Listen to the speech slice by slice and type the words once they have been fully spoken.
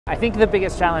I think the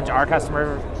biggest challenge our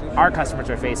customers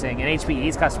are facing, and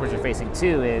HPE's customers are facing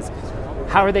too, is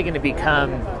how are they going to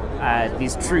become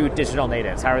these true digital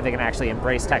natives? How are they going to actually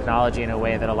embrace technology in a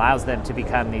way that allows them to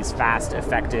become these fast,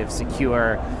 effective,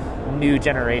 secure, new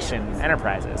generation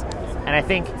enterprises? And I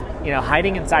think,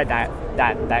 hiding inside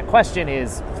that question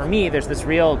is, for me, there's this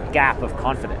real gap of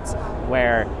confidence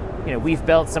where we've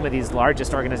built some of these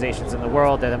largest organizations in the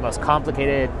world. They're the most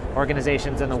complicated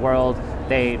organizations in the world.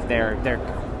 They're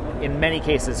in many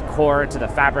cases core to the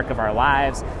fabric of our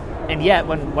lives. And yet,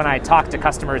 when I talk to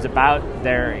customers about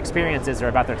their experiences or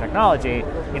about their technology,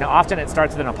 often it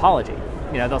starts with an apology.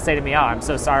 They'll say to me, "Oh, I'm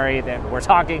so sorry that we're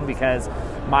talking because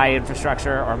my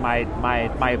infrastructure or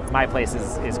my place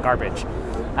is garbage,"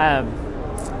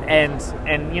 and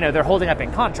they're holding up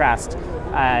in contrast,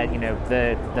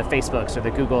 the Facebooks or the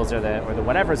Googles or the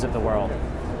whatevers of the world.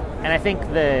 And I think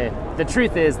the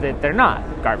truth is that they're not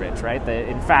garbage, right?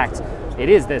 In fact, it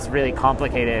is this really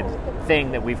complicated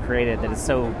thing that we've created that is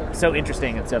so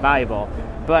interesting and so valuable.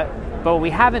 But what we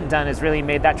haven't done is really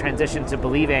made that transition to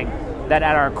believing that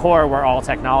at our core we're all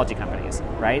technology companies,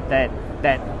 right?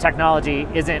 That technology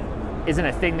isn't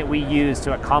a thing that we use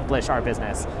to accomplish our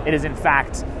business. It is in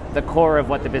fact the core of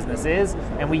what the business is,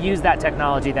 and we use that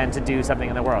technology then to do something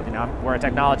in the world. We're a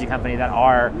technology company that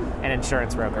are an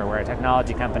insurance broker. We're a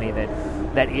technology company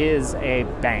that is a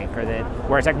bank, or that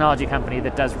we're a technology company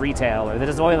that does retail, or that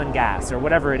does oil and gas, or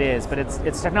whatever it is. But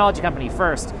it's technology company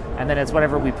first, and then it's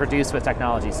whatever we produce with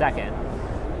technology second.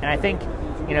 And I think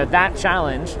that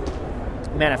challenge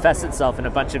manifests itself in a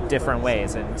bunch of different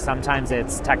ways, and sometimes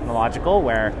it's technological,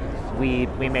 where we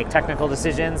make technical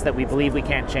decisions that we believe we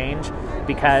can't change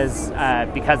because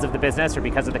of the business or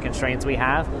because of the constraints we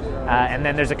have, and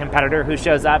then there's a competitor who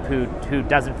shows up who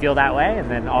doesn't feel that way, and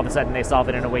then all of a sudden they solve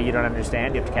it in a way you don't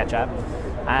understand. You have to catch up.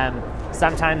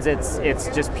 Sometimes it's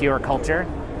just pure culture,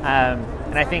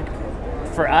 and I think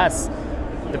for us,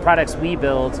 the products we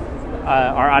build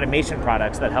are automation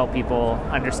products that help people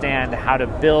understand how to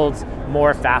build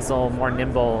more facile, more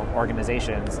nimble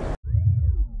organizations.